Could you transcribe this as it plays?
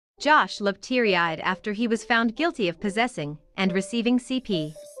Josh looked teary-eyed after he was found guilty of possessing and receiving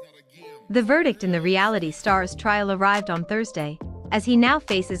CP. The verdict in the reality star's trial arrived on Thursday, as he now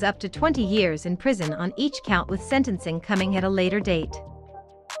faces up to 20 years in prison on each count, with sentencing coming at a later date.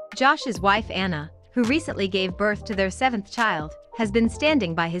 Josh's wife Anna, who recently gave birth to their 7th child, has been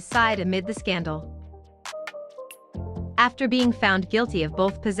standing by his side amid the scandal. After being found guilty of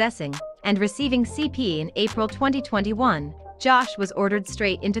both possessing and receiving CP in April 2021, Josh was ordered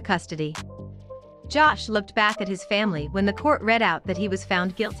straight into custody. Josh looked back at his family when the court read out that he was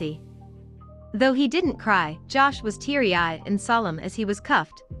found guilty. Though he didn't cry, Josh was teary-eyed and solemn as he was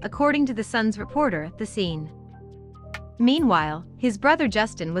cuffed, according to the Sun's reporter at the scene. Meanwhile, his brother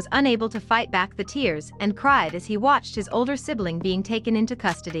Justin was unable to fight back the tears and cried as he watched his older sibling being taken into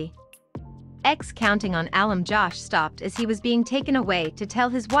custody. Counting on alum, Josh stopped as he was being taken away to tell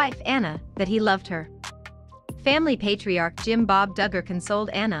his wife Anna that he loved her. Family patriarch Jim Bob Duggar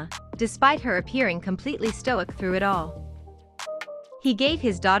consoled Anna, despite her appearing completely stoic through it all. He gave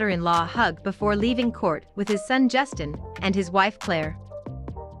his daughter-in-law a hug before leaving court with his son Justin and his wife Claire.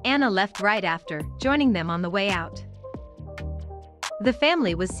 Anna left right after, joining them on the way out. The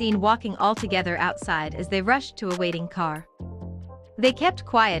family was seen walking all together outside as they rushed to a waiting car. They kept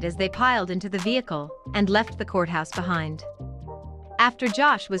quiet as they piled into the vehicle and left the courthouse behind. After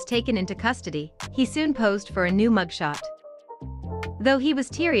Josh was taken into custody, he soon posed for a new mugshot. Though he was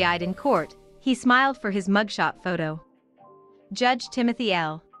teary-eyed in court, he smiled for his mugshot photo. Judge Timothy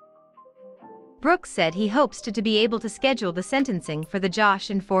L. Brooks said he hopes to be able to schedule the sentencing for the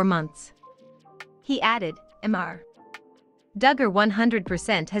Josh in 4 months. He added, Mr. Duggar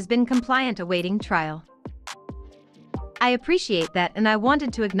 100% has been compliant awaiting trial. I appreciate that, and I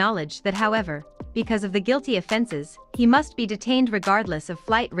wanted to acknowledge that, however, because of the guilty offenses, he must be detained regardless of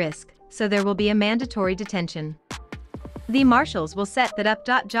flight risk, so there will be a mandatory detention. The marshals will set that up.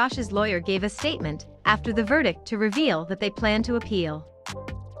 Josh's lawyer gave a statement after the verdict to reveal that they plan to appeal.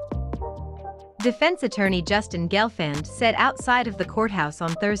 Defense attorney Justin Gelfand said outside of the courthouse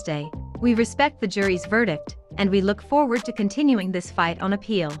on Thursday, "We respect the jury's verdict, and we look forward to continuing this fight on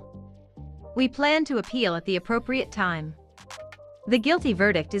appeal. We plan to appeal at the appropriate time." The guilty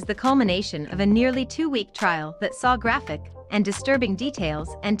verdict is the culmination of a nearly 2-week trial that saw graphic and disturbing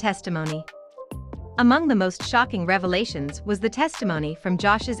details and testimony. Among the most shocking revelations was the testimony from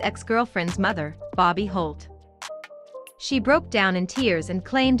Josh's ex-girlfriend's mother, Bobby Holt. She broke down in tears and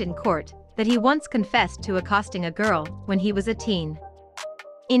claimed in court that he once confessed to accosting a girl when he was a teen.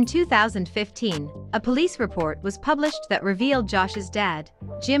 In 2015, a police report was published that revealed Josh's dad,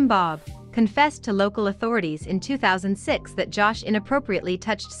 Jim Bob, confessed to local authorities in 2006 that Josh inappropriately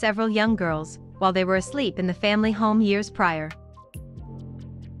touched several young girls while they were asleep in the family home years prior.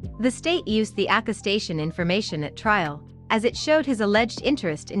 The state used the accusation information at trial, as it showed his alleged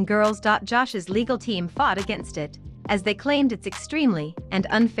interest in girls. Josh's legal team fought against it, as they claimed it's extremely and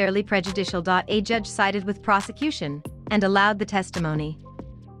unfairly prejudicial. A judge sided with prosecution and allowed the testimony.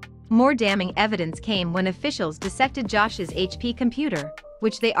 More damning evidence came when officials dissected Josh's HP computer,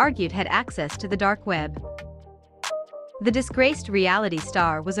 which they argued had access to the dark web. The disgraced reality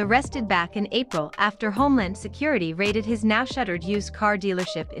star was arrested back in April after Homeland Security raided his now-shuttered used car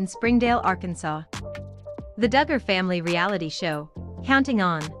dealership in Springdale, Arkansas. The Duggar family reality show, Counting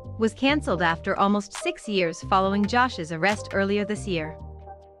On, was canceled after almost 6 years following Josh's arrest earlier this year.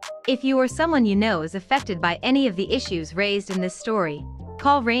 If you or someone you know is affected by any of the issues raised in this story,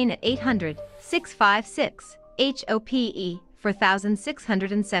 call RAIN at 800-656-HOPE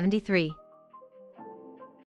 4673.